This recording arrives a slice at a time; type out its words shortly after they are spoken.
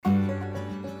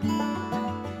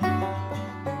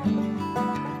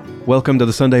Welcome to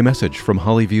the Sunday message from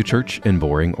Hollyview Church in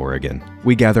Boring, Oregon.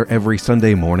 We gather every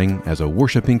Sunday morning as a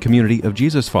worshiping community of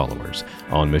Jesus followers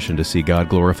on mission to see God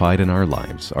glorified in our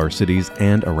lives, our cities,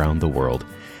 and around the world.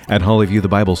 At Hollyview, the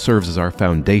Bible serves as our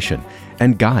foundation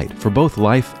and guide for both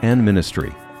life and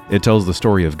ministry. It tells the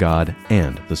story of God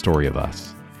and the story of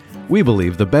us. We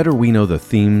believe the better we know the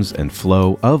themes and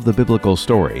flow of the biblical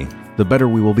story, the better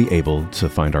we will be able to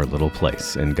find our little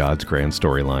place in God's grand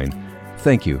storyline.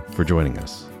 Thank you for joining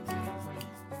us.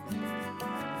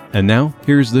 And now,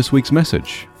 here's this week's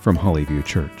message from Hollyview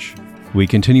Church. We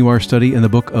continue our study in the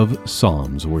book of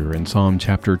Psalms. We're in Psalm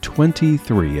chapter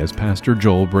 23 as Pastor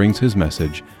Joel brings his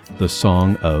message, The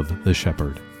Song of the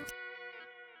Shepherd.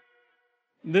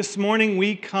 This morning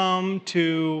we come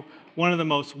to one of the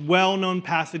most well-known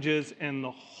passages in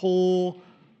the whole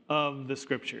of the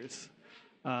Scriptures.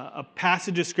 A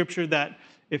passage of Scripture that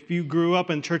if you grew up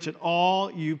in church at all,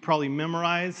 you probably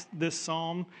memorized this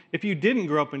psalm. If you didn't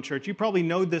grow up in church, you probably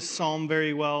know this psalm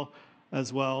very well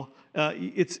as well.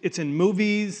 It's in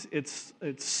movies. It's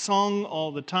sung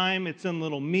all the time. It's in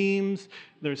little memes.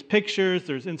 There's pictures.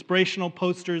 There's inspirational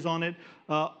posters on it.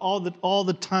 All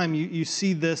the time you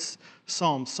see this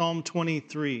psalm, Psalm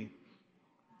 23.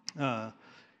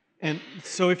 And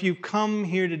so if you come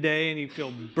here today and you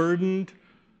feel burdened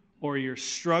or you're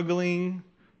struggling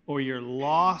or you're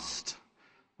lost,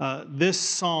 this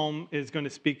psalm is going to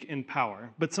speak in power.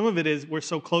 But some of it is, we're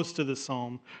so close to the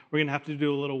psalm, we're going to have to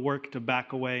do a little work to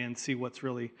back away and see what's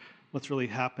really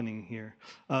happening here.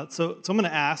 So I'm going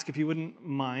to ask, if you wouldn't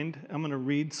mind, I'm going to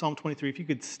read Psalm 23. If you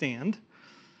could stand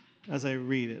as I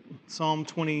read it. Psalm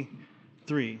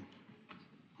 23.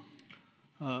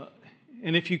 And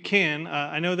if you can,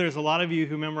 I know there's a lot of you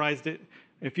who memorized it.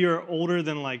 If you're older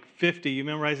than like 50, you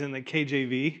memorize it in the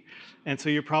KJV, and so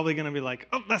you're probably going to be like,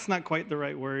 oh, that's not quite the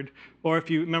right word. Or if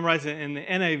you memorize it in the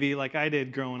NIV, like I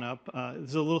did growing up,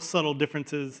 there's a little subtle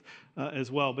differences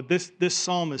as well. But this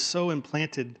psalm is so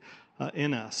implanted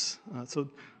in us. So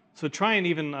try and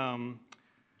even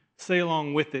say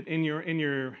along with it in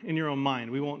your own mind.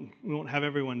 We won't have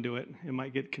everyone do it. It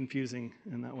might get confusing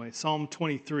in that way. Psalm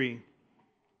 23,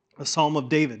 a psalm of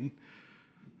David.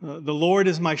 The Lord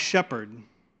is my shepherd,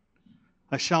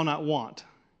 I shall not want.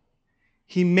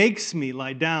 He makes me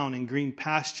lie down in green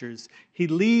pastures. He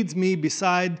leads me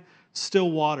beside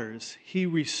still waters. He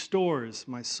restores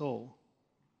my soul.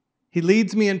 He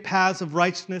leads me in paths of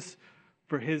righteousness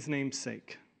for his name's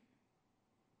sake.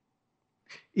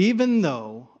 Even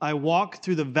though I walk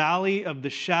through the valley of the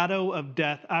shadow of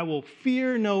death, I will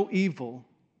fear no evil,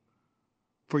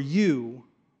 for you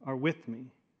are with me.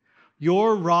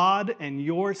 Your rod and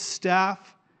your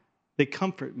staff, they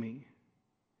comfort me.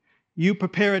 You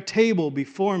prepare a table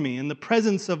before me in the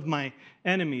presence of my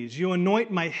enemies. You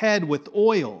anoint my head with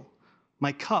oil.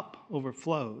 My cup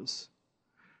overflows.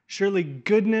 Surely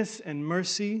goodness and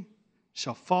mercy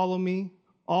shall follow me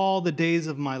all the days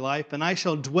of my life, and I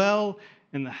shall dwell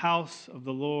in the house of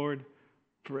the Lord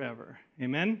forever.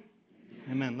 Amen?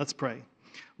 Amen. Let's pray.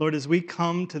 Lord, as we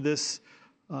come to this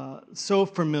so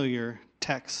familiar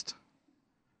text,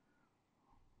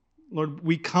 Lord,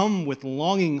 we come with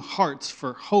longing hearts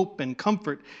for hope and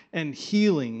comfort and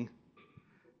healing.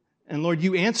 And Lord,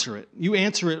 you answer it. You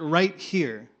answer it right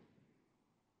here.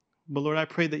 But Lord, I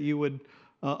pray that you would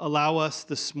allow us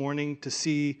this morning to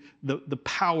see the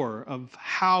power of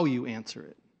how you answer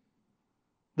it.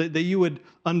 That you would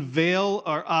unveil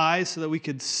our eyes so that we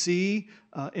could see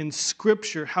in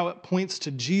Scripture how it points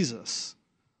to Jesus.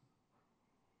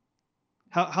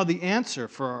 How the answer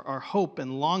for our hope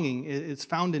and longing is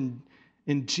found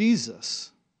in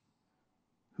Jesus,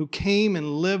 who came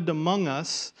and lived among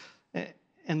us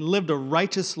and lived a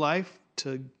righteous life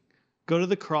to go to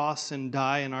the cross and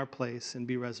die in our place and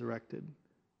be resurrected.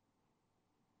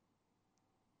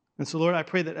 And so, Lord, I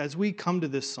pray that as we come to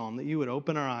this psalm, that you would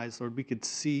open our eyes, Lord, we could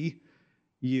see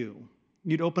you.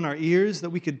 You'd open our ears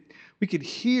that we could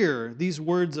hear these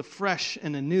words afresh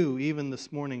and anew even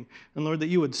this morning. And Lord, that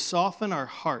you would soften our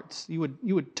hearts. You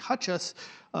would touch us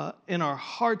in our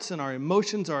hearts and our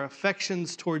emotions, our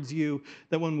affections towards you,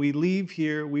 that when we leave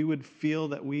here, we would feel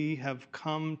that we have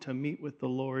come to meet with the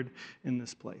Lord in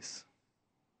this place.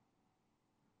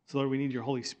 So Lord, we need your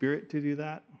Holy Spirit to do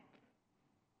that.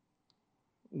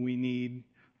 We need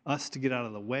us to get out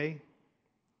of the way.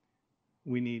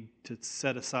 We need to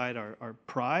set aside our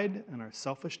pride and our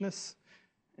selfishness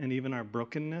and even our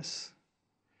brokenness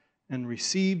and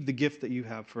receive the gift that you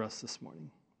have for us this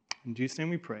morning. In Jesus' name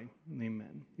we pray.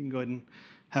 Amen. You can go ahead and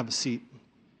have a seat.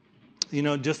 You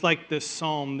know, just like this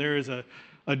psalm, there is a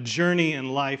a journey in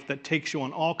life that takes you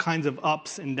on all kinds of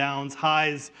ups and downs,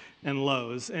 highs and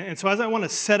lows. And so as I want to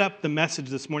set up the message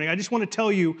this morning, I just want to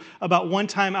tell you about one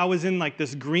time I was in like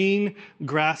this green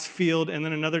grass field, and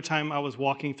then another time I was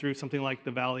walking through something like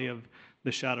the valley of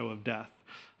the shadow of death.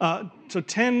 So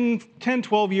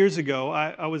 12 years ago,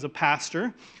 I was a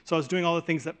pastor, so I was doing all the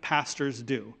things that pastors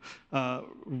do.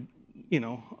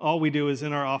 All we do is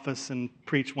in our office and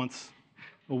preach once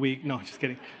a week. No, just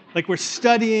kidding. Like we're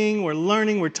studying, we're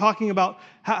learning, we're talking about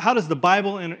how does the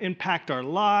Bible impact our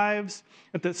lives.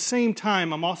 At the same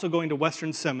time, I'm also going to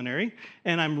Western Seminary,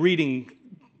 and I'm reading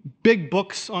big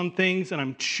books on things, and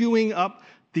I'm chewing up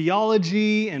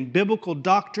theology and biblical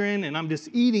doctrine, and I'm just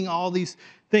eating all these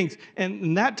things.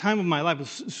 And that time of my life was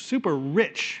super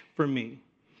rich for me.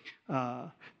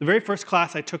 The very first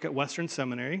class I took at Western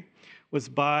Seminary was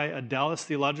by a Dallas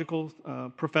theological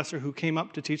professor who came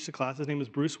up to teach the class. His name is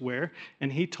Bruce Ware,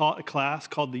 and he taught a class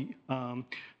called the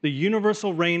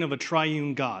Universal Reign of a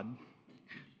Triune God.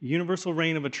 Universal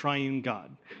Reign of a Triune God.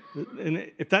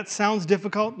 And if that sounds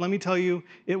difficult, let me tell you,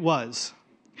 it was.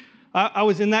 I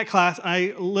was in that class.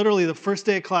 Literally, the first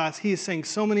day of class, he is saying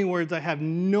so many words, I have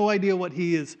no idea what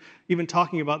he is even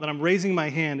talking about, that I'm raising my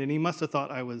hand, and he must have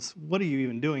thought what are you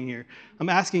even doing here? I'm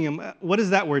asking him, what does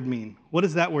that word mean? What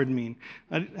does that word mean?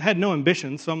 I had no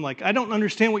ambition, so I'm like, I don't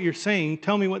understand what you're saying.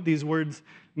 Tell me what these words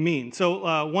mean.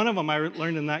 So one of them I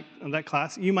learned in that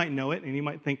class, you might know it, and you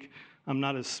might think I'm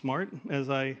not as smart as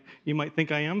you might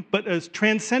think I am, but as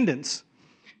transcendence.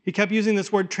 He kept using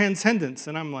this word transcendence,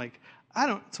 and I'm like,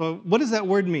 so what does that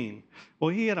word mean? Well,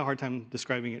 he had a hard time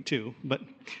describing it too, but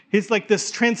he's like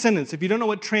this transcendence. If you don't know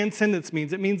what transcendence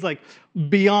means, it means like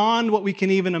beyond what we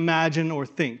can even imagine or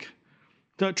think.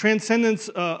 The transcendence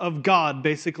of God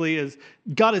basically is,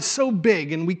 God is so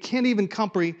big and we can't even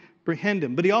comprehend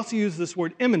him. But he also used this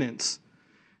word immanence.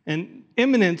 And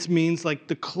immanence means like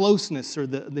the closeness or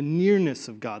the nearness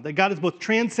of God. That God is both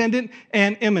transcendent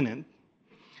and immanent.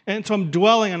 And so I'm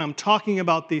dwelling and I'm talking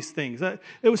about these things.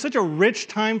 It was such a rich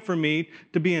time for me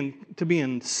to be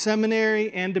in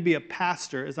seminary and to be a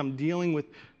pastor as I'm dealing with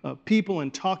people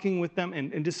and talking with them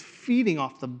and just feeding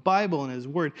off the Bible and His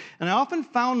Word. And I often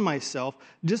found myself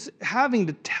just having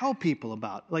to tell people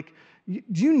about it. Like, do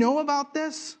you know about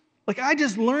this? Like, I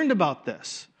just learned about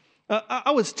this. I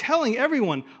was telling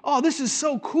everyone, oh, this is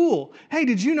so cool. Hey,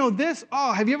 did you know this?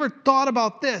 Oh, have you ever thought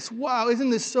about this? Wow, isn't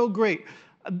this so great?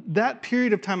 That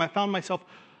period of time, I found myself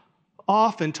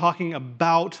often talking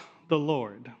about the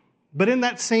Lord. But in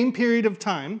that same period of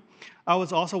time, I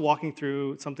was also walking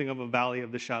through something of a valley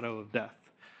of the shadow of death.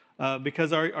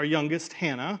 Because our youngest,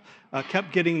 Hannah,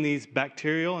 kept getting these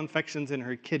bacterial infections in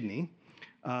her kidney.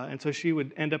 And so she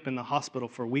would end up in the hospital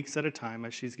for weeks at a time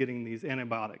as she's getting these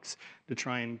antibiotics to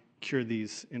try and cure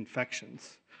these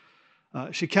infections.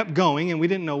 She kept going, and we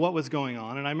didn't know what was going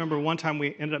on. And I remember one time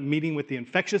we ended up meeting with the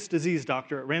infectious disease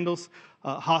doctor at Randall's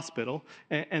Hospital.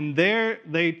 And there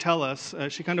they tell us,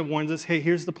 she kind of warns us, hey,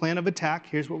 here's the plan of attack.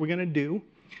 Here's what we're going to do.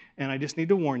 And I just need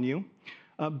to warn you.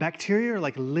 Bacteria are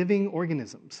like living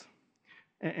organisms.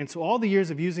 And so all the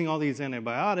years of using all these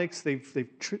antibiotics, they've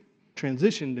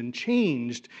transitioned and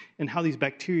changed in how these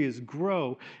bacteria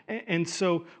grow. And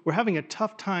so we're having a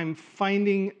tough time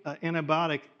finding an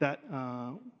antibiotic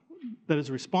that is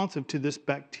responsive to this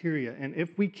bacteria. And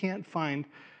if we can't find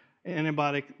an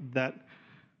antibiotic that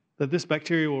this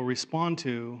bacteria will respond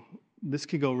to, this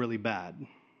could go really bad.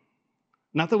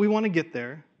 Not that we want to get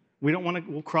there.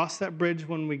 We'll cross that bridge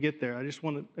when we get there. I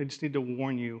just need to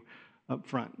warn you up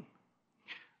front.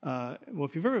 Well,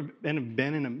 if you've ever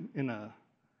been in a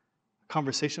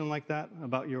conversation like that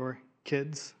about your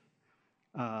kids,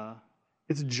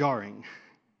 it's jarring.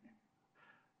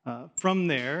 From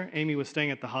there, Amy was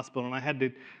staying at the hospital, and I had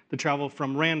to travel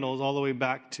from Randall's all the way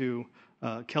back to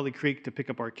Kelly Creek to pick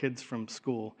up our kids from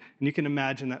school. And you can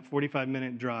imagine that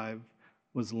 45-minute drive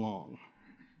was long.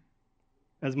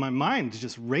 As my mind's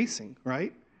just racing,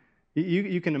 right?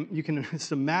 You can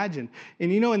just imagine.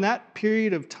 And in that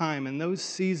period of time, in those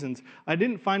seasons, I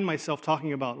didn't find myself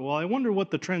talking about, well, I wonder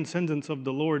what the transcendence of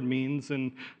the Lord means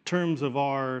in terms of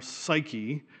our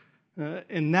psyche.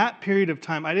 In that period of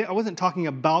time, I wasn't talking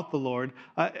about the Lord.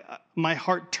 My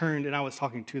heart turned and I was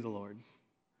talking to the Lord.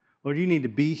 Lord, you need to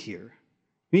be here.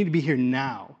 You need to be here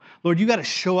now. Lord, you got to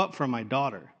show up for my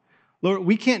daughter. Lord,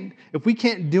 if we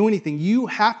can't do anything, you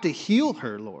have to heal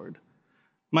her, Lord.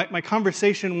 My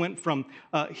conversation went from,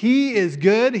 He is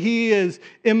good, He is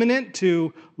imminent,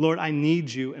 to, Lord, I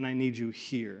need you, and I need you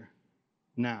here,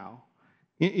 now.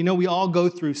 We all go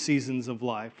through seasons of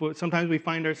life. Sometimes we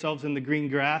find ourselves in the green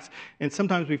grass, and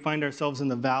sometimes we find ourselves in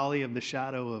the valley of the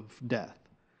shadow of death.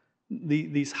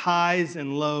 these highs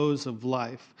and lows of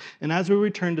life. And as we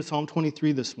return to Psalm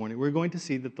 23 this morning, we're going to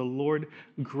see that the Lord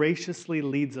graciously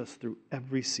leads us through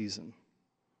every season.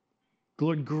 The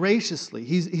Lord graciously,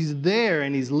 He's there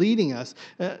and He's leading us.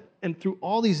 And through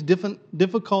all these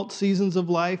difficult seasons of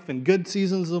life and good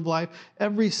seasons of life,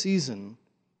 every season,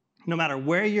 no matter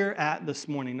where you're at this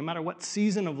morning, no matter what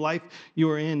season of life you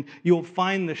are in, you'll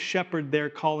find the shepherd there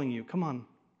calling you. Come on,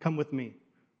 come with me.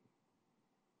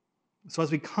 So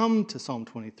as we come to Psalm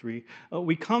 23,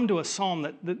 we come to a psalm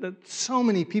that so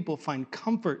many people find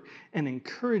comfort and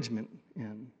encouragement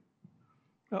in.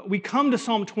 We come to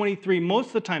Psalm 23 most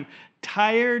of the time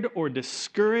tired or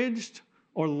discouraged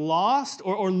or lost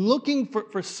or looking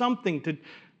for something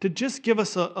to just give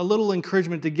us a little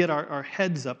encouragement to get our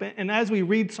heads up. And as we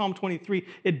read Psalm 23,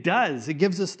 it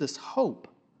gives us this hope.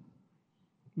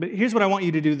 But here's what I want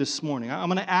you to do this morning. I'm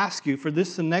going to ask you for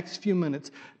the next few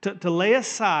minutes to lay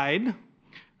aside,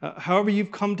 however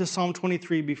you've come to Psalm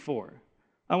 23 before.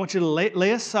 I want you to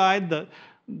lay aside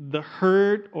the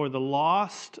hurt or the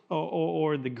lost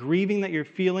or the grieving that you're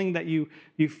feeling that you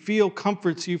feel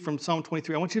comforts you from Psalm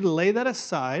 23. I want you to lay that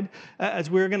aside as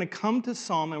we're going to come to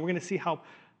Psalm and we're going to see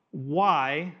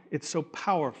why it's so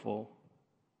powerful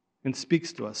and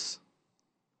speaks to us.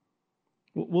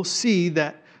 We'll see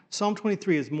that Psalm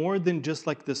 23 is more than just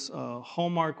like this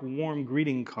Hallmark warm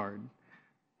greeting card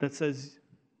that says,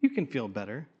 you can feel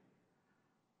better.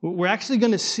 We're actually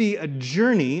going to see a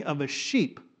journey of a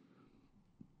sheep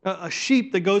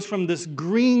that goes from this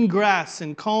green grass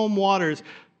and calm waters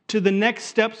to the next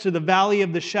steps to the valley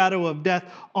of the shadow of death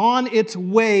on its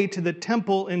way to the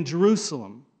temple in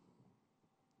Jerusalem.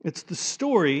 It's the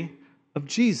story of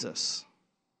Jesus.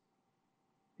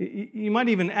 You might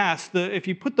even ask, if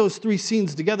you put those three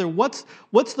scenes together, what's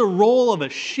the role of a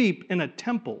sheep in a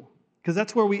temple? Because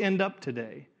that's where we end up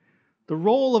today. The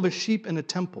role of a sheep in a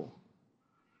temple.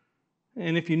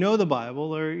 And if you know the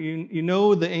Bible, or you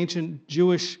know the ancient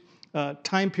Jewish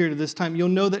time period of this time, you'll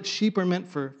know that sheep are meant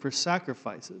for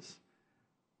sacrifices.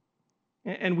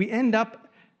 And we end up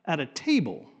at a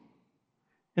table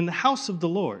in the house of the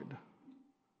Lord.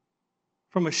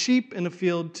 From a sheep in a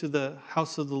field to the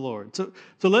house of the Lord. So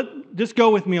just go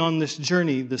with me on this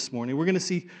journey this morning. We're going to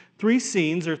see three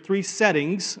scenes or three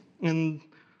settings in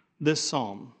this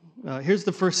psalm. Here's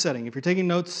the first setting. If you're taking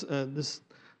notes,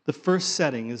 the first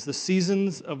setting is the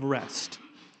seasons of rest.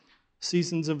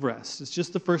 Seasons of rest. It's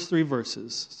just the first three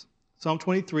verses. Psalm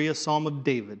 23, a psalm of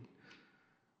David.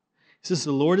 He says,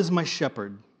 "The Lord is my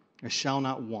shepherd, I shall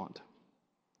not want.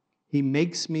 He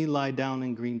makes me lie down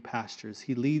in green pastures.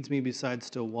 He leads me beside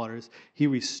still waters. He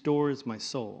restores my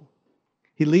soul.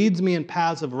 He leads me in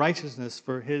paths of righteousness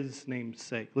for His name's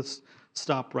sake." Let's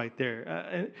stop right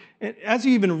there. And as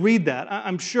you even read that,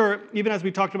 I'm sure, even as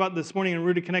we talked about this morning in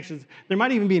Rooted Connections, there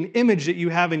might even be an image that you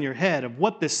have in your head of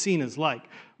what this scene is like.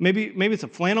 Maybe it's a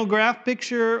flannel graph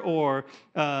picture or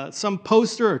some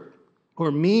poster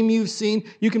or meme you've seen.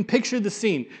 You can picture the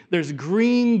scene. There's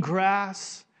green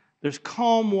grass. There's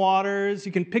calm waters.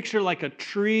 You can picture like a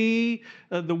tree,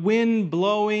 the wind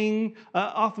blowing.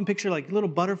 Often picture like little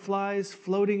butterflies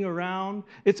floating around.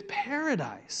 It's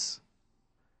paradise.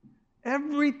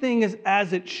 Everything is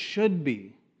as it should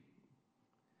be.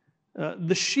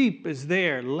 The sheep is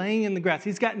there laying in the grass.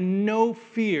 He's got no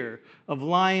fear of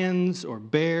lions or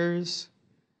bears.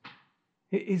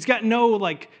 He's got no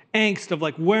angst of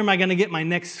where am I going to get my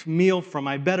next meal from?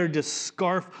 I better just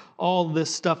scarf all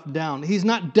this stuff down. He's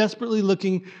not desperately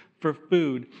looking for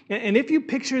food. And if you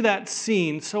picture that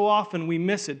scene, so often we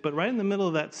miss it, but right in the middle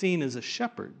of that scene is a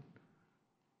shepherd.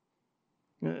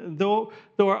 Though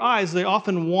our eyes, they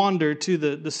often wander to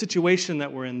the situation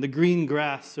that we're in, the green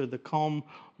grass or the calm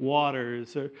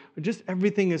waters, or just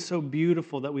everything is so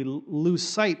beautiful that we lose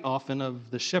sight often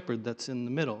of the shepherd that's in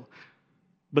the middle.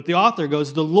 But the author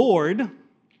goes, "The Lord,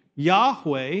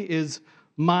 Yahweh, is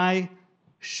my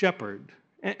shepherd."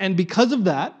 And because of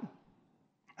that,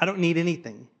 I don't need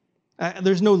anything.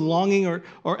 There's no longing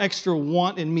or extra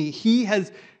want in me. He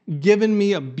has given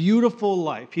me a beautiful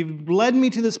life. He led me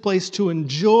to this place to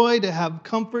enjoy, to have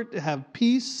comfort, to have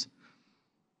peace.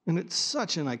 And it's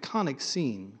such an iconic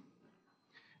scene.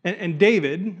 And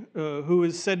David, who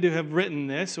is said to have written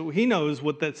this, so he knows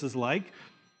what this is like.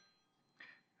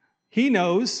 He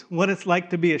knows what it's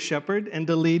like to be a shepherd and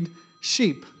to lead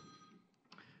sheep.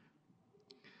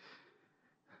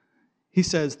 He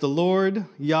says, "The Lord,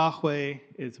 Yahweh,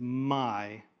 is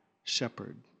my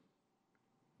shepherd."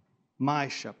 My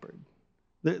shepherd.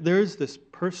 There's this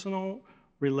personal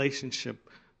relationship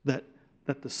that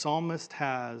the psalmist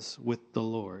has with the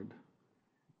Lord.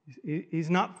 He's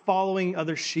not following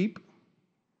other sheep.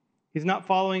 He's not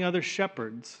following other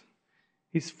shepherds.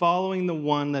 He's following the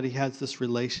one that he has this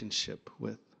relationship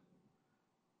with.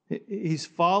 He's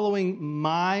following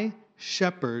my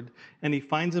shepherd, and he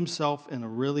finds himself in a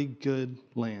really good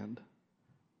land.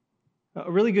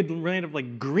 A really good land of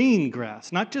like green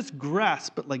grass. Not just grass,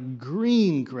 but like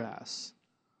green grass.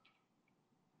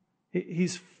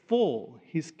 He's full.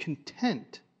 He's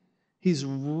content. He's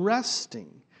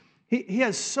resting. He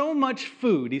has so much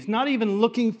food. He's not even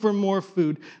looking for more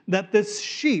food, that this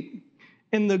sheep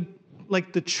in the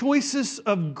choicest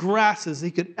of grasses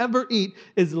he could ever eat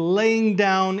is laying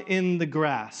down in the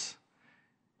grass.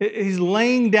 He's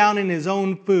laying down in his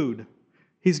own food.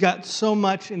 He's got so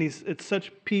much, and it's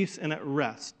such peace and at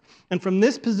rest. And from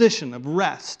this position of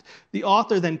rest, the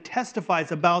author then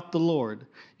testifies about the Lord.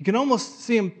 You can almost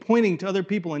see him pointing to other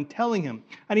people and telling him,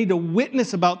 I need to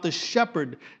witness about the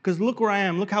shepherd, because look where I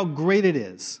am. Look how great it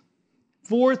is.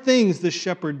 4 things the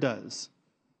shepherd does.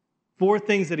 4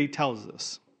 things that he tells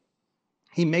us.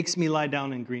 He makes me lie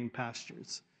down in green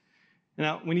pastures.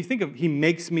 Now, when you think of he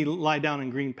makes me lie down in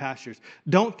green pastures,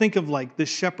 don't think of like the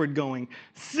shepherd going,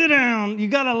 sit down, you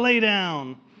got to lay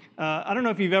down. I don't know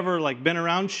if you've ever like been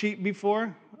around sheep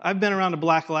before. I've been around a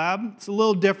black lab. It's a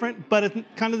little different, but it's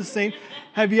kind of the same.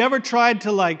 Have you ever tried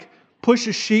to like push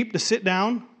a sheep to sit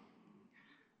down?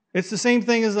 It's the same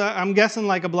thing as I'm guessing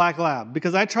like a black lab,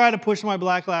 because I try to push my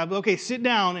black lab, okay, sit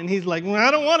down, and he's like, well, I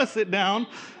don't want to sit down.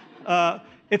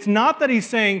 It's not that he's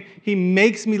saying he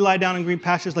makes me lie down in green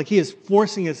pastures like he is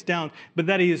forcing us down, but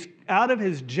that he is out of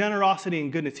his generosity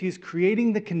and goodness. He's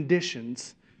creating the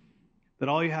conditions that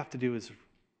all you have to do is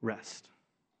rest.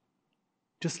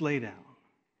 Just lay down.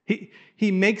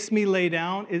 He makes me lay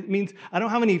down. It means I don't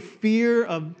have any fear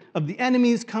of the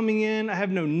enemies coming in. I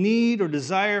have no need or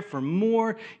desire for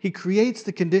more. He creates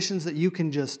the conditions that you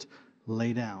can just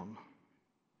lay down.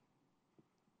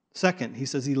 Second, he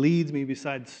says he leads me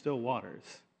beside still waters.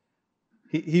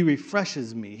 He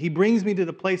refreshes me. He brings me to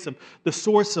the place of the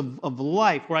source of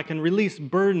life where I can release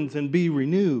burdens and be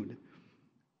renewed.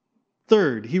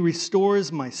 Third, he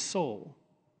restores my soul.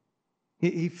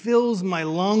 He fills my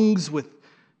lungs with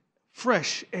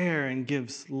fresh air and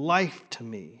gives life to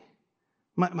me.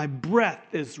 My breath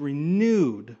is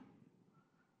renewed.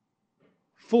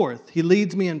 Fourth, he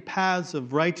leads me in paths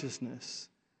of righteousness.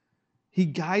 He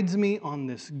guides me on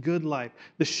this good life.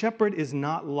 The shepherd is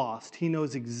not lost. He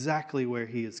knows exactly where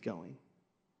he is going.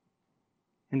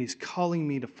 And he's calling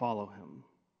me to follow him.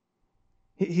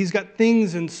 He's got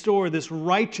things in store, this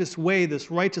righteous way,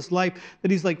 this righteous life,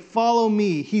 that he's like, follow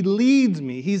me. He leads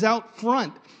me. He's out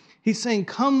front. He's saying,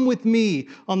 come with me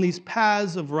on these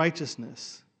paths of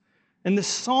righteousness. And the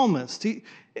psalmist,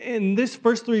 in this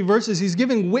first 3 verses, he's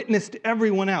giving witness to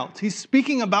everyone else. He's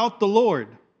speaking about the Lord.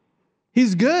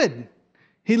 He's good.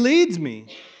 He leads me.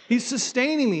 He's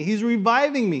sustaining me. He's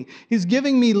reviving me. He's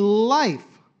giving me life.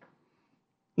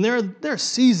 And there are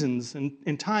seasons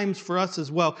and times for us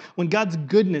as well when God's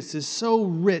goodness is so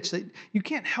rich that you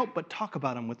can't help but talk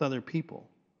about him with other people.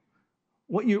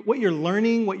 What you're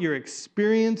learning, what you're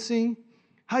experiencing,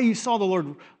 how you saw the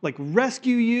Lord like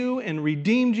rescue you and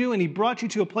redeemed you, and he brought you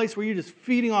to a place where you're just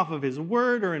feeding off of his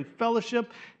word or in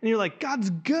fellowship, and you're like,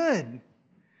 God's good.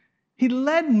 He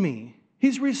led me.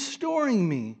 He's restoring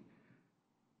me.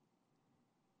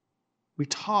 We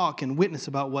talk and witness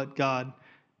about what God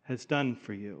has done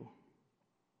for you.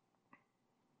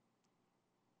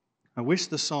 I wish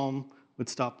the psalm would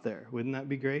stop there. Wouldn't that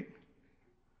be great?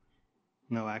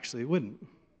 No, actually, it wouldn't.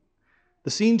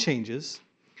 The scene changes.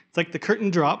 It's like the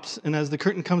curtain drops, and as the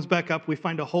curtain comes back up, we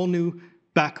find a whole new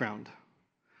background.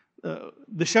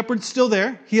 The shepherd's still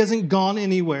there. He hasn't gone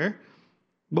anywhere,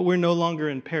 but we're no longer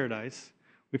in paradise.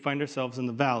 We find ourselves in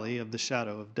the valley of the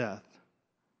shadow of death.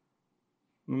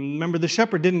 Remember, the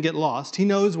shepherd didn't get lost. He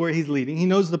knows where he's leading. He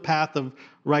knows the path of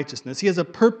righteousness. He has a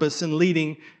purpose in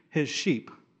leading his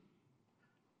sheep.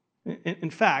 In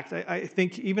fact, I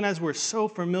think even as we're so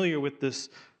familiar with this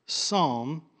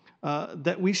psalm,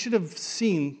 that we should have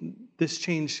seen this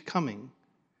change coming.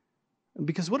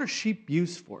 Because what are sheep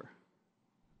used for?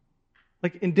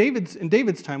 Like in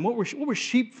David's time, what were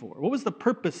sheep for? What was the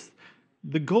purpose,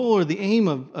 the goal, or the aim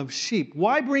of sheep?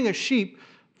 Why bring a sheep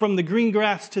from the green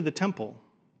grass to the temple?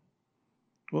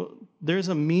 Well, there's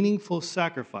a meaningful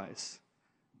sacrifice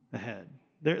ahead.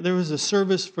 There was a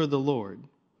service for the Lord.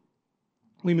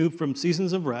 We move from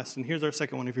seasons of rest, and here's our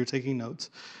second one if you're taking notes,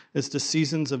 is to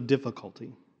seasons of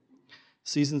difficulty.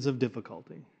 Seasons of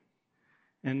difficulty.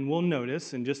 And we'll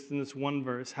notice, and just in this one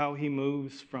verse, how he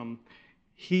moves from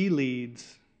he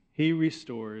leads, he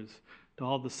restores, to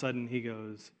all of a sudden he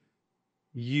goes,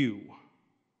 you.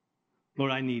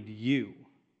 Lord, I need you.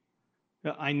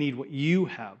 I need what you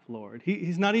have, Lord.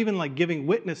 He's not even like giving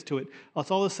witness to it. It's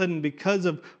all of a sudden, because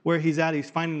of where he's at, he's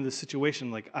finding the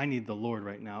situation like, I need the Lord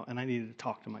right now, and I need to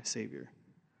talk to my Savior.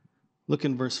 Look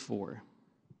in verse 4.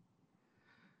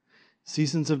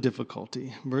 Seasons of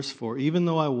difficulty. Verse 4, even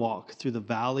though I walk through the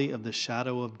valley of the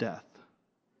shadow of death,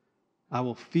 I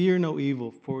will fear no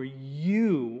evil, for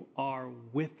you are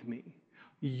with me.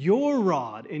 Your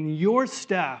rod and your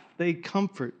staff, they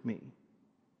comfort me.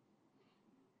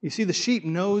 You see, the sheep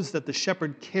knows that the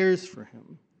shepherd cares for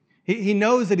him. He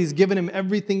knows that he's given him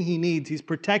everything he needs. He's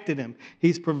protected him.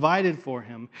 He's provided for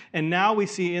him. And now we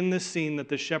see in this scene that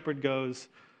the shepherd goes,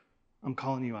 I'm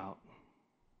calling you out.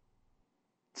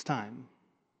 It's time.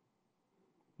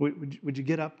 Would you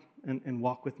get up and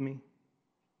walk with me?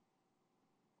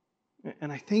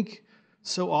 And I think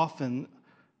so often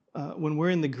when we're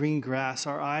in the green grass,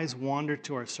 our eyes wander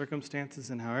to our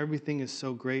circumstances and how everything is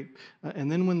so great.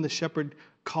 And then when the shepherd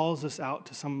calls us out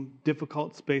to some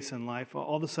difficult space in life,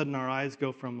 all of a sudden our eyes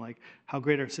go from like how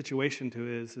great our situation to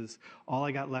is all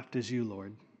I got left is you,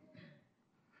 Lord.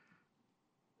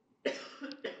 It's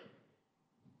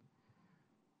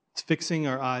fixing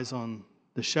our eyes on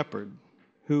the shepherd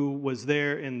who was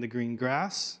there in the green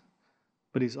grass,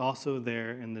 but he's also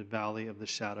there in the valley of the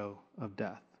shadow of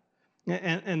death.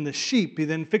 And the sheep, he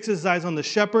then fixes his eyes on the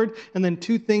shepherd, and then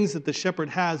two things that the shepherd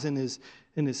has in his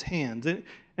hands.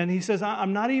 And he says,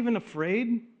 I'm not even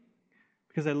afraid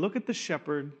because I look at the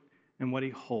shepherd and what he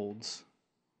holds,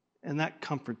 and that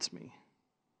comforts me,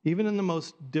 even in the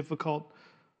most difficult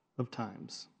of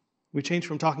times. We change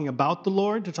from talking about the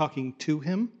Lord to talking to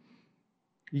him.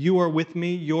 You are with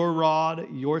me, your rod,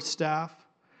 your staff.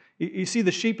 You see,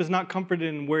 the sheep is not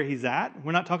comforted in where he's at.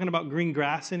 We're not talking about green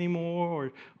grass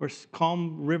anymore or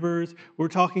calm rivers. We're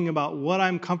talking about what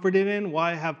I'm comforted in,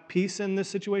 why I have peace in this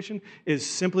situation, is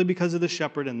simply because of the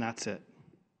shepherd, and that's it.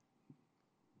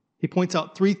 He points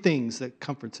out three things that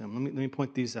comforts him. Let me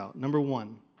point these out. Number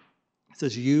one, it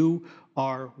says, you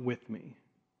are with me.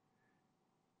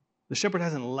 The shepherd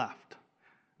hasn't left.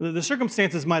 The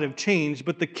circumstances might have changed,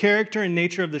 but the character and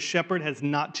nature of the shepherd has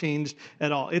not changed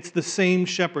at all. It's the same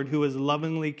shepherd who has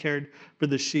lovingly cared for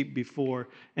the sheep before,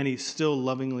 and he's still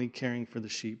lovingly caring for the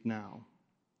sheep now.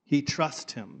 He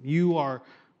trusts him. You are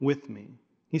with me.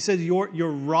 He says, your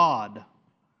rod.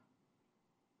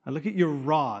 I look at your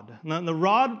rod. Now, the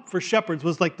rod for shepherds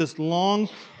was like this long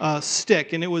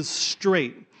stick, and it was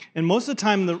straight. And most of the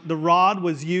time, the rod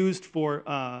was used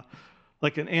for...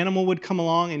 like an animal would come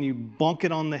along and you bonk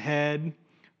it on the head,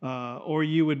 or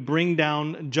you would bring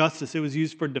down justice. It was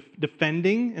used for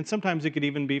defending, and sometimes it could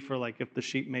even be for like if the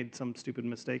sheep made some stupid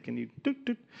mistake and you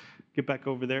get back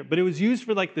over there. But it was used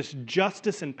for like this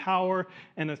justice and power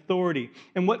and authority.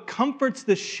 And what comforts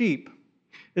the sheep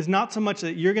is not so much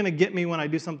that you're going to get me when I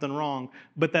do something wrong,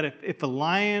 but that if a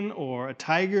lion or a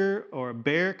tiger or a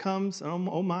bear comes, oh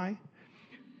my,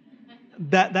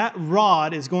 that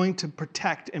rod is going to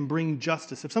protect and bring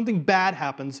justice. If something bad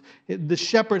happens, the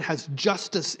shepherd has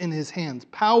justice in his hands,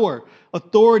 power,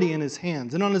 authority in his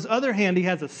hands. And on his other hand, he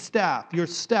has a staff, your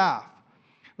staff.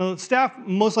 Now, the staff,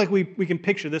 most likely we can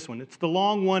picture this one. It's the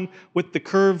long one with the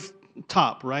curved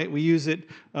top, right? We use it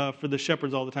for the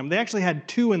shepherds all the time. They actually had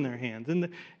two in their hands.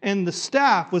 And the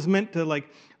staff was meant to, like,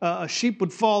 a sheep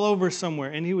would fall over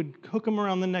somewhere, and he would hook him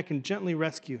around the neck and gently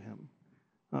rescue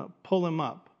him, pull him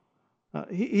up.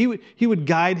 He would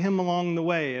guide him along the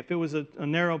way if it was a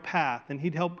narrow path, and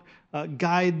he'd help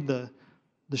guide the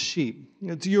sheep.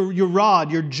 It's your rod,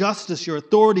 your justice, your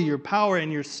authority, your power, and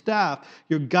your staff,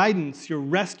 your guidance, your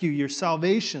rescue, your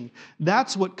salvation.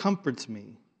 That's what comforts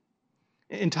me.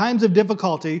 In times of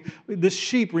difficulty, this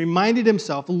sheep reminded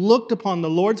himself, looked upon the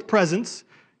Lord's presence.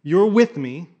 You're with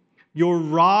me. Your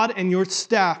rod and your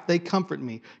staff, they comfort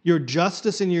me. Your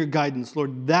justice and your guidance,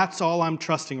 Lord, that's all I'm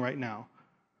trusting right now.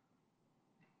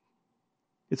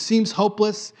 It seems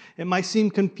hopeless. It might seem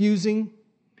confusing.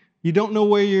 You don't know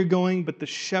where you're going, but the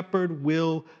shepherd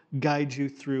will guide you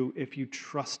through if you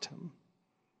trust him.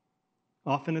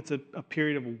 Often it's a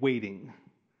period of waiting.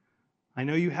 I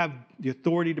know you have the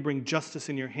authority to bring justice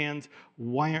in your hands.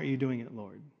 Why aren't you doing it,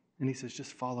 Lord? And he says,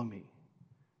 just follow me.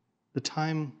 The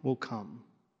time will come.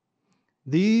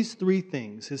 These three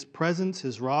things, his presence,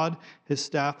 his rod, his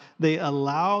staff, they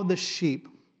allow the sheep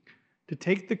to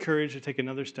take the courage to take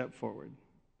another step forward.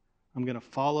 I'm going to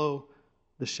follow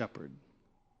the shepherd.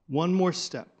 One more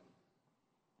step.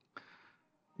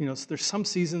 So there's some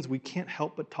seasons we can't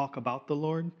help but talk about the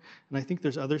Lord. And I think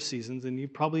there's other seasons, and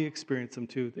you've probably experienced them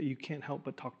too, that you can't help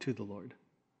but talk to the Lord.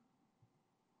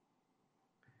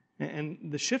 And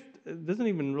the shift doesn't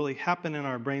even really happen in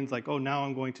our brains like, oh, now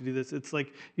I'm going to do this. It's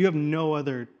like you have no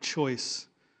other choice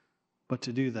but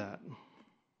to do that.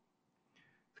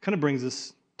 It kind of brings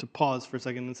us to pause for a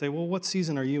second and say, well, what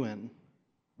season are you in?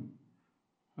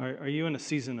 Are you in a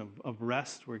season of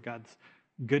rest where God's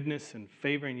goodness and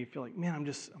favor, and you feel like, man,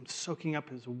 I'm soaking up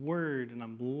His word, and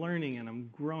I'm learning, and I'm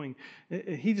growing?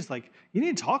 He just like, you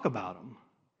need to talk about Him.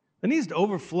 That needs to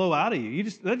overflow out of you.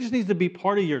 That just needs to be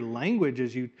part of your language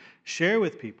as you share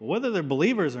with people, whether they're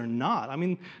believers or not. I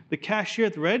mean, the cashier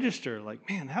at the register, like,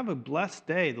 man, have a blessed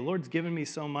day. The Lord's given me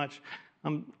so much.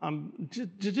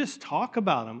 Just talk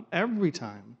about Him every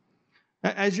time.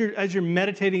 As you're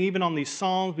meditating even on these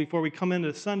Psalms before we come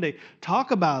into Sunday,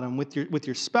 talk about Him with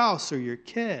your spouse or your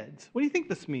kids. What do you think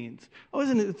this means? Oh,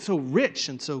 isn't it so rich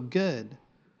and so good?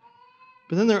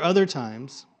 But then there are other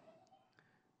times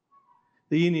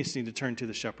that you just need to turn to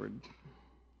the shepherd.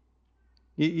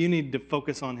 You need to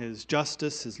focus on His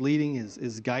justice, His leading,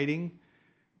 His guiding.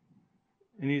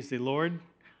 And you say, Lord,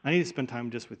 I need to spend time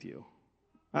just with You.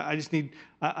 I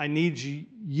need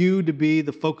You to be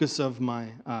the focus of my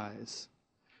eyes.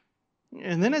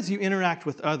 And then as you interact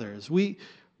with others,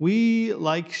 we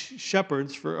like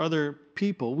shepherds for other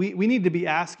people, we need to be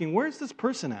asking, where's this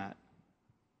person at?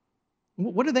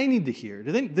 What do they need to hear?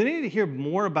 Do they need to hear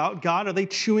more about God? Are they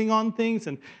chewing on things?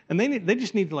 And they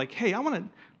just need to like, hey,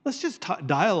 let's just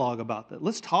dialogue about that.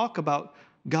 Let's talk about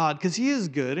God because He is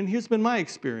good and here's been my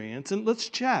experience and let's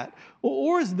chat.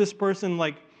 Or is this person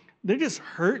like, they're just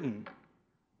hurting.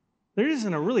 They're just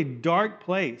in a really dark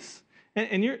place.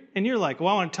 And you're like, well,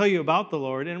 I want to tell you about the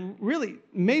Lord. And really,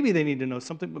 maybe they need to know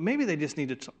something, but maybe they just need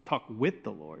to talk with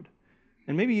the Lord.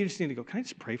 And maybe you just need to go, can I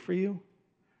just pray for you?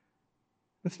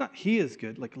 It's not He is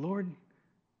good. Like, Lord,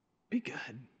 be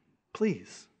good,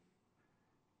 please.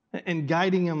 And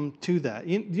guiding them to that.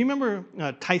 Do you remember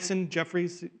Tyson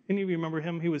Jeffries? Any of you remember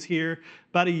him? He was here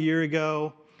about a year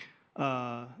ago.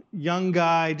 Young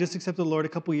guy, just accepted the Lord a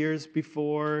couple years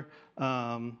before.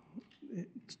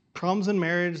 Problems in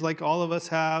marriage like all of us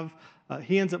have.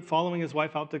 He ends up following his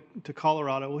wife out to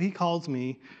Colorado. Well, he calls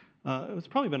me. It was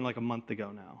probably been like a month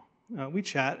ago now. We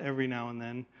chat every now and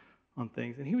then on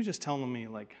things. And he was just telling me,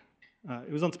 like,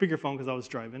 it was on speakerphone because I was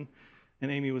driving,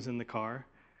 and Amy was in the car.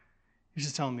 He was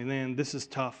just telling me, man, this is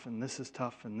tough, and this is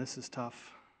tough, and this is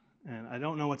tough. And I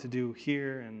don't know what to do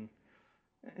here.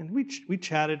 And we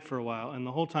chatted for a while, and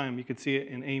the whole time you could see it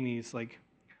in Amy's, like,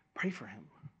 pray for him.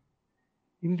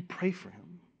 You need to pray for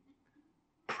him.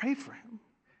 Pray for him.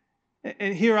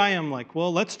 And here I am like,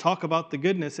 well, let's talk about the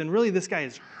goodness. And really, this guy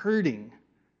is hurting.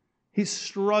 He's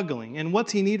struggling. And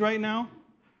what's he need right now?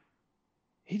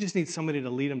 He just needs somebody to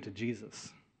lead him to Jesus.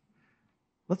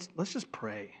 Let's just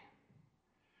pray.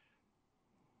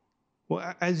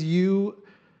 Well, as you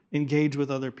engage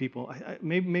with other people,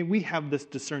 may we have this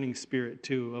discerning spirit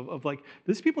too of like, do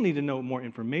these people need to know more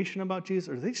information about Jesus,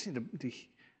 or do they just need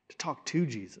to talk to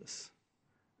Jesus?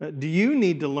 Do you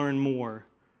need to learn more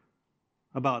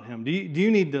about Him? Do you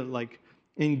need to like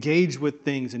engage with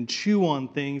things and chew on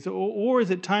things, or is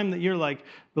it time that you're like,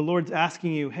 the Lord's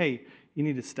asking you, hey, you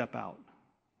need to step out.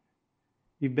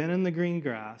 You've been in the green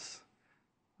grass.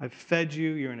 I've fed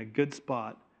you. You're in a good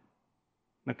spot.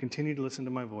 Now continue to listen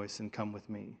to my voice and come with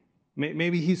me.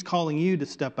 Maybe He's calling you to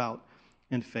step out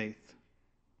in faith.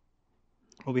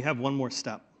 Well, we have one more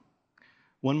step,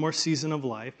 one more season of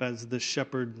life as the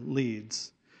shepherd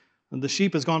leads. And the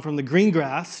sheep has gone from the green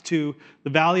grass to the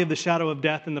valley of the shadow of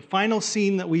death, and the final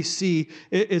scene that we see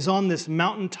is on this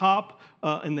mountaintop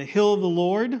in the hill of the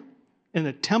Lord, in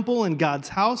a temple in God's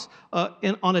house,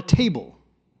 and on a table.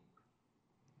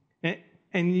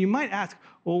 And you might ask,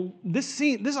 well, this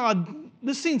scene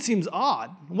seems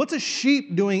odd. What's a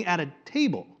sheep doing at a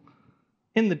table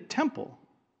in the temple?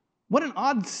 What an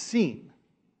odd scene.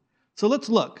 So let's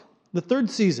look. The third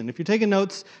season, if you're taking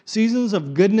notes, seasons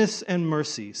of goodness and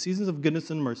mercy. Seasons of goodness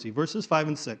and mercy. Verses 5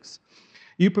 and 6.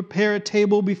 You prepare a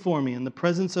table before me in the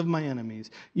presence of my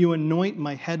enemies. You anoint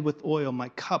my head with oil. My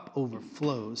cup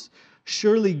overflows.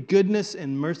 Surely goodness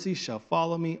and mercy shall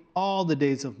follow me all the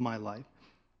days of my life,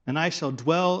 and I shall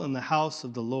dwell in the house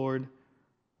of the Lord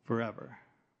forever.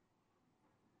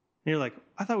 And you're like,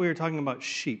 I thought we were talking about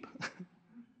sheep.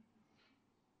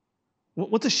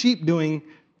 What's a sheep doing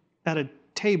at a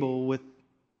table with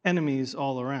enemies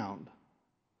all around?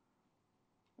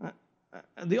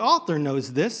 The author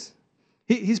knows this.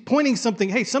 He's pointing something,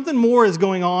 hey, something more is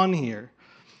going on here.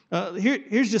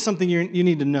 Here's just something you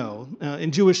need to know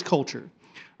in Jewish culture.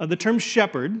 The term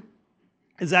shepherd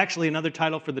is actually another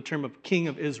title for the term of king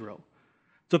of Israel.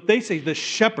 So if they say the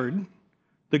shepherd,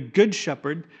 the good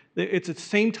shepherd, it's the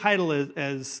same title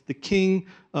as the king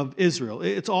of Israel.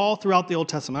 It's all throughout the Old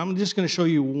Testament. I'm just going to show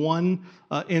you one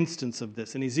instance of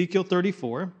this. In Ezekiel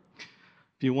 34,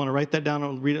 If you want to write that down,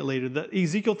 I'll read it later.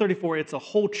 Ezekiel 34, it's a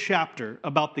whole chapter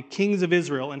about the kings of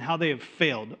Israel and how they have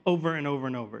failed over and over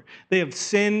and over. They have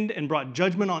sinned and brought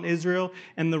judgment on Israel.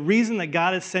 And the reason that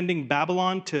God is sending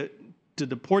Babylon to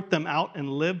deport them out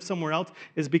and live somewhere else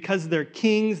is because their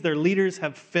kings, their leaders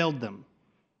have failed them.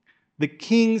 The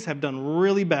kings have done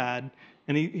really bad.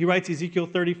 And he writes Ezekiel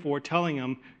 34 telling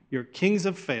them, your kings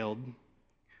have failed.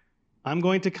 I'm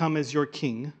going to come as your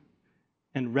king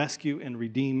and rescue and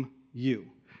redeem you.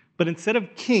 But instead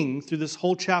of king, through this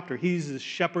whole chapter, he uses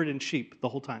shepherd and sheep the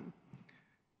whole time.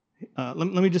 Let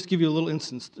me just give you a little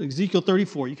instance. Ezekiel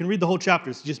 34, you can read the whole chapter.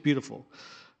 It's just beautiful.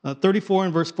 34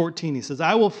 and verse 14, he says,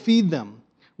 I will feed them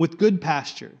with good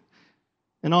pasture,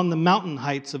 and on the mountain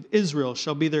heights of Israel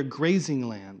shall be their grazing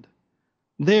land.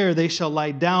 There they shall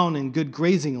lie down in good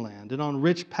grazing land, and on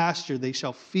rich pasture they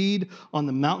shall feed on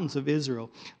the mountains of Israel.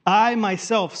 I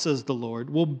myself, says the Lord,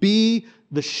 will be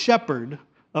the shepherd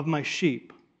of my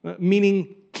sheep,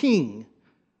 meaning king.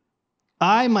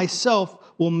 I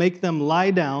myself will make them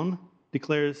lie down,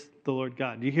 declares the Lord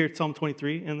God. Do you hear Psalm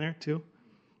 23 in there too?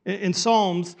 In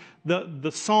Psalms, the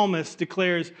psalmist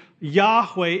declares,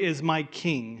 Yahweh is my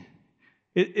king.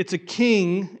 It's a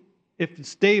king, if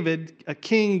it's David, a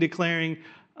king declaring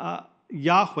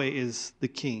Yahweh is the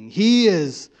king. He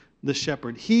is the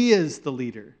shepherd. He is the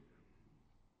leader.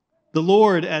 The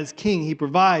Lord as king, he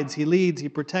provides, he leads, he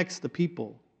protects the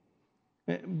people.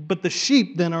 But the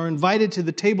sheep then are invited to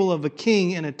the table of a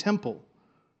king in a temple.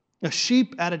 A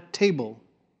sheep at a table.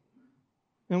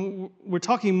 And we're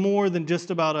talking more than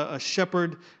just about a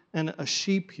shepherd and a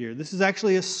sheep here. This is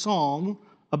actually a song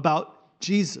about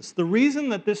Jesus. The reason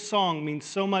that this song means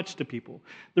so much to people,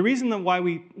 the reason that why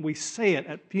we say it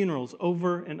at funerals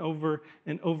over and over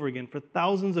and over again for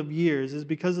thousands of years is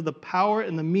because of the power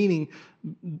and the meaning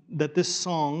that this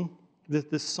psalm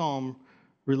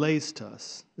relays to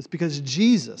us. It's because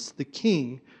Jesus, the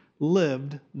King,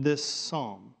 lived this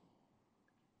psalm.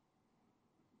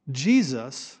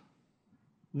 Jesus,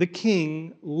 the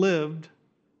King, lived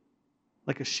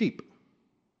like a sheep.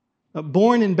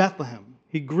 Born in Bethlehem,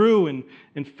 he grew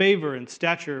in favor and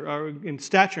stature, or in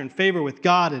stature and favor with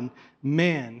God and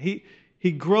man.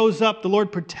 He grows up. The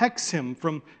Lord protects him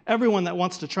from everyone that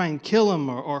wants to try and kill him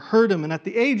or hurt him. And at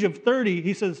the age of 30,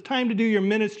 he says, time to do your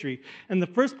ministry. And the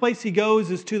first place he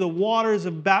goes is to the waters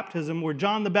of baptism, where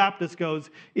John the Baptist goes,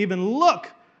 even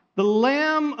look, the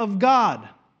Lamb of God,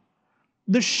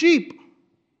 the sheep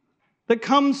that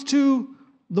comes to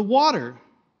the water.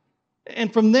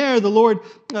 And from there, the Lord,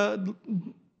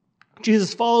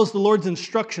 Jesus follows the Lord's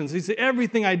instructions. He said,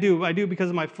 everything I do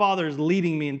because my Father is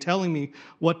leading me and telling me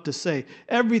what to say.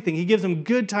 Everything. He gives him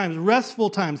good times,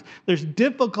 restful times. There's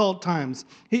difficult times.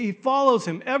 He follows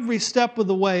him every step of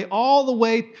the way, all the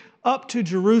way up to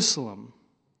Jerusalem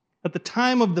at the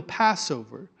time of the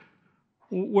Passover,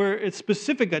 where it's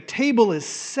specific, a table is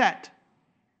set.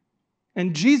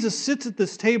 And Jesus sits at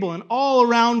this table, and all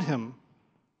around him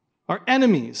are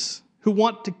enemies who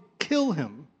want to kill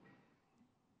him.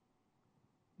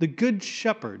 The Good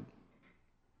Shepherd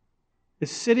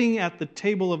is sitting at the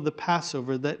table of the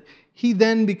Passover, that he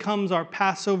then becomes our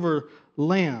Passover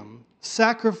lamb,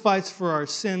 sacrificed for our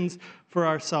sins, for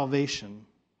our salvation.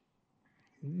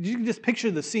 You can just picture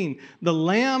the scene. The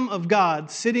Lamb of God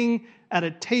sitting at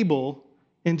a table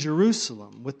in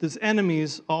Jerusalem with his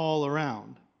enemies all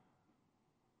around.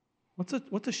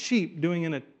 What's a sheep doing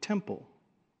in a temple?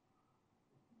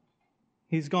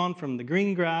 He's gone from the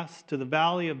green grass to the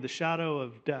valley of the shadow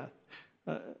of death.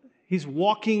 He's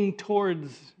walking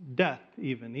towards death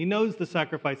even. He knows the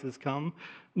sacrifices come,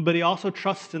 but he also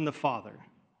trusts in the Father.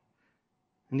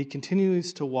 And he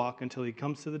continues to walk until he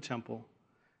comes to the temple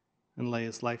and lay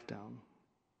his life down.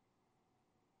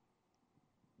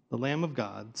 The Lamb of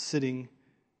God sitting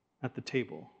at the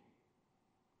table.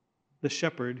 The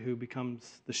shepherd who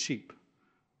becomes the sheep,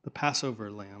 the Passover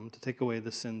lamb to take away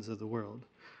the sins of the world.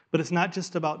 But it's not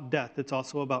just about death, it's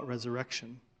also about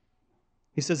resurrection.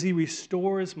 He says, he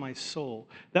restores my soul.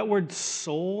 That word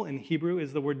soul in Hebrew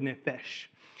is the word nephesh.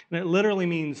 And it literally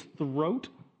means throat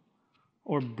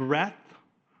or breath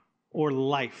or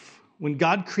life. When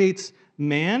God creates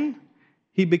man,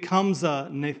 he becomes a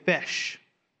nephesh,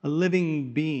 a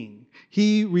living being.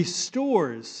 He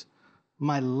restores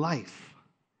my life.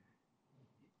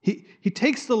 He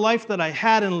takes the life that I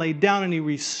had and laid down, and he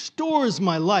restores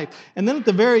my life. And then at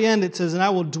the very end it says, and I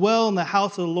will dwell in the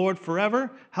house of the Lord forever.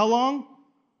 How long?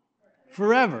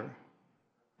 Forever.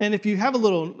 And if you have a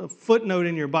little footnote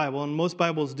in your Bible, and most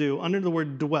Bibles do, under the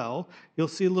word dwell, you'll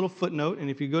see a little footnote. And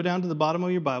if you go down to the bottom of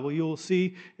your Bible, you will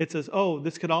see it says, oh,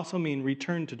 this could also mean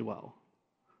return to dwell.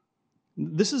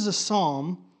 This is a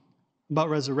psalm about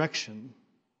resurrection.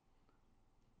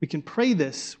 We can pray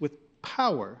this with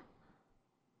power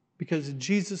because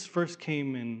Jesus first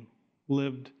came and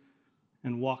lived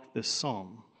and walked this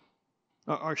psalm.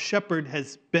 Our shepherd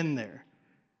has been there.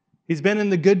 He's been in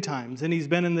the good times and he's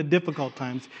been in the difficult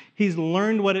times. He's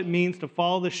learned what it means to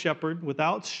follow the shepherd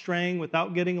without straying,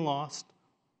 without getting lost.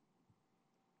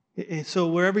 So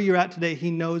wherever you're at today,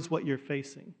 he knows what you're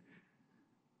facing.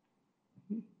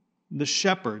 The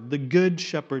shepherd, the good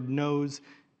shepherd, knows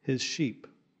his sheep.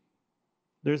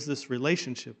 There's this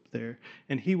relationship there,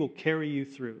 and he will carry you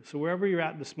through. So wherever you're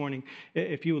at this morning,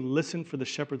 if you would listen for the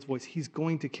shepherd's voice, he's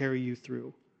going to carry you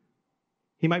through.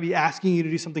 He might be asking you to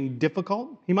do something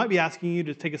difficult. He might be asking you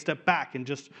to take a step back and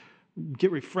just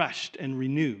get refreshed and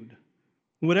renewed.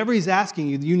 Whatever he's asking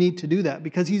you, you need to do that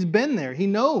because he's been there. He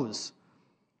knows.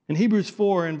 In Hebrews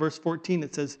 4 and verse 14,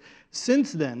 it says,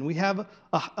 "Since then we have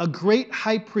a great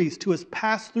high priest who has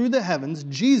passed through the heavens,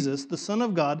 Jesus, the Son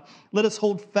of God. Let us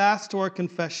hold fast to our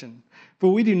confession.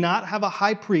 For we do not have a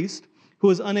high priest who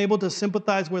is unable to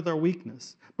sympathize with our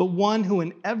weakness, but one who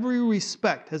in every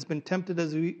respect has been tempted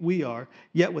as we are,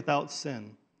 yet without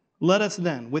sin. Let us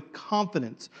then, with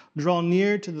confidence, draw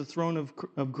near to the throne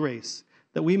of grace,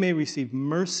 that we may receive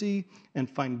mercy and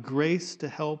find grace to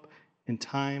help in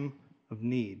time of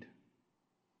need."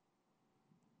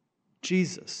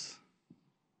 Jesus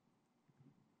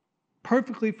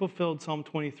perfectly fulfilled Psalm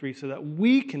 23 so that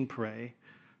we can pray,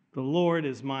 "The Lord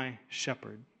is my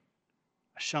shepherd,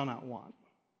 I shall not want.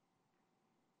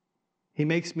 He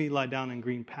makes me lie down in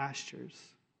green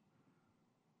pastures.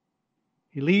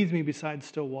 He leads me beside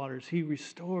still waters. He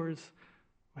restores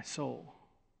my soul."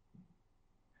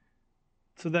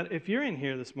 So that if you're in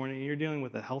here this morning and you're dealing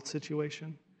with a health situation,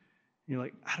 and you're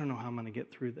like, "I don't know how I'm going to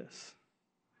get through this,"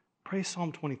 pray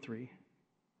Psalm 23.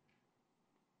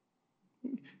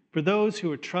 For those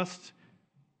who trust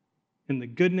in the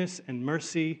goodness and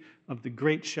mercy of the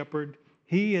great shepherd,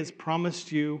 he has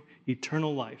promised you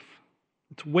eternal life.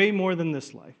 It's way more than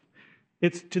this life.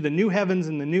 It's to the new heavens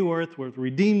and the new earth with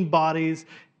redeemed bodies,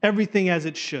 everything as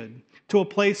it should, to a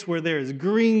place where there is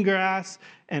green grass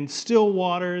and still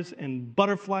waters and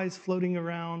butterflies floating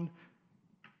around.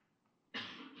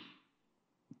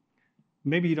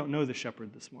 Maybe you don't know the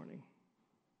shepherd this morning.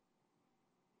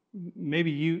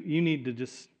 Maybe you need to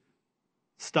just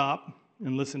stop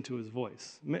and listen to his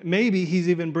voice. Maybe he's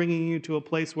even bringing you to a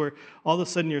place where all of a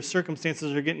sudden your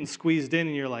circumstances are getting squeezed in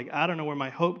and you're like, "I don't know where my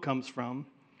hope comes from."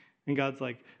 And God's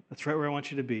like, "That's right where I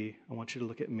want you to be. I want you to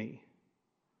look at me.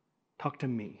 Talk to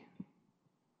me."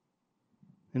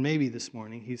 And maybe this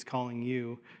morning he's calling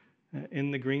you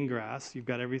in the green grass. You've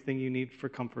got everything you need for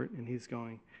comfort, and he's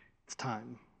going, "It's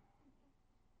time.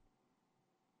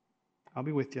 I'll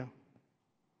be with you.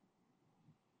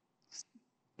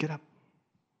 Get up.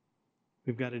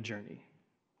 We've got a journey,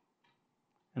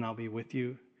 and I'll be with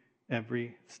you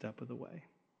every step of the way."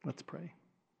 Let's pray.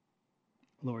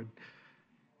 Lord,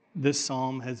 this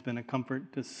psalm has been a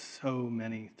comfort to so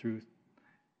many through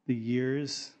the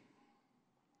years.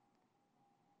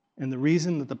 And the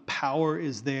reason that the power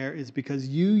is there is because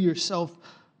you yourself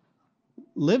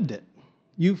lived it.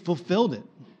 You fulfilled it.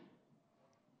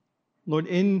 Lord,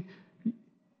 in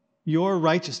your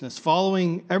righteousness,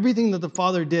 following everything that the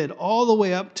Father did, all the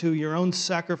way up to your own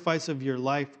sacrifice of your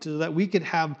life, so that we could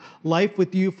have life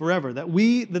with you forever,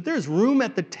 that there's room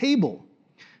at the table.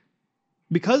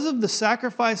 Because of the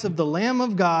sacrifice of the Lamb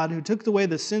of God who took away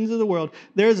the sins of the world,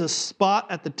 there's a spot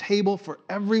at the table for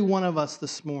every one of us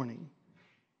this morning,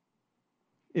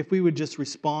 if we would just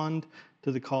respond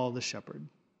to the call of the shepherd.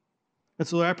 And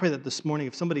so Lord, I pray that this morning,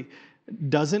 if somebody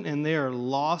doesn't and they are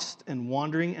lost and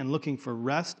wandering and looking for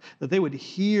rest, that they would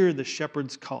hear the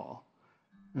shepherd's call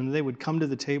and they would come to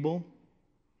the table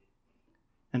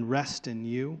and rest in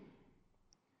you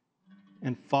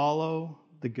and follow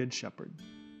the good shepherd.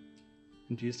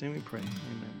 In Jesus' name we pray.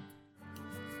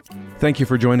 Amen. Thank you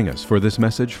for joining us for this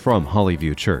message from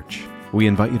Hollyview Church. We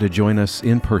invite you to join us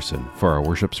in person for our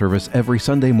worship service every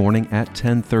Sunday morning at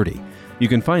 10:30. You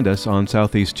can find us on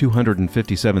Southeast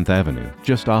 257th Avenue,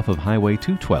 just off of Highway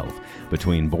 212,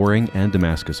 between Boring and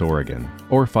Damascus, Oregon,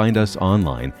 or find us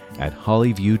online at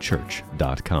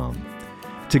hollyviewchurch.com.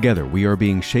 Together, we are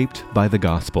being shaped by the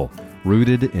gospel,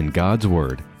 rooted in God's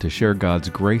Word to share God's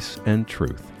grace and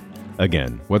truth.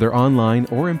 Again, whether online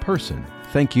or in person,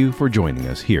 thank you for joining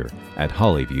us here at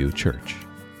Hollyview Church.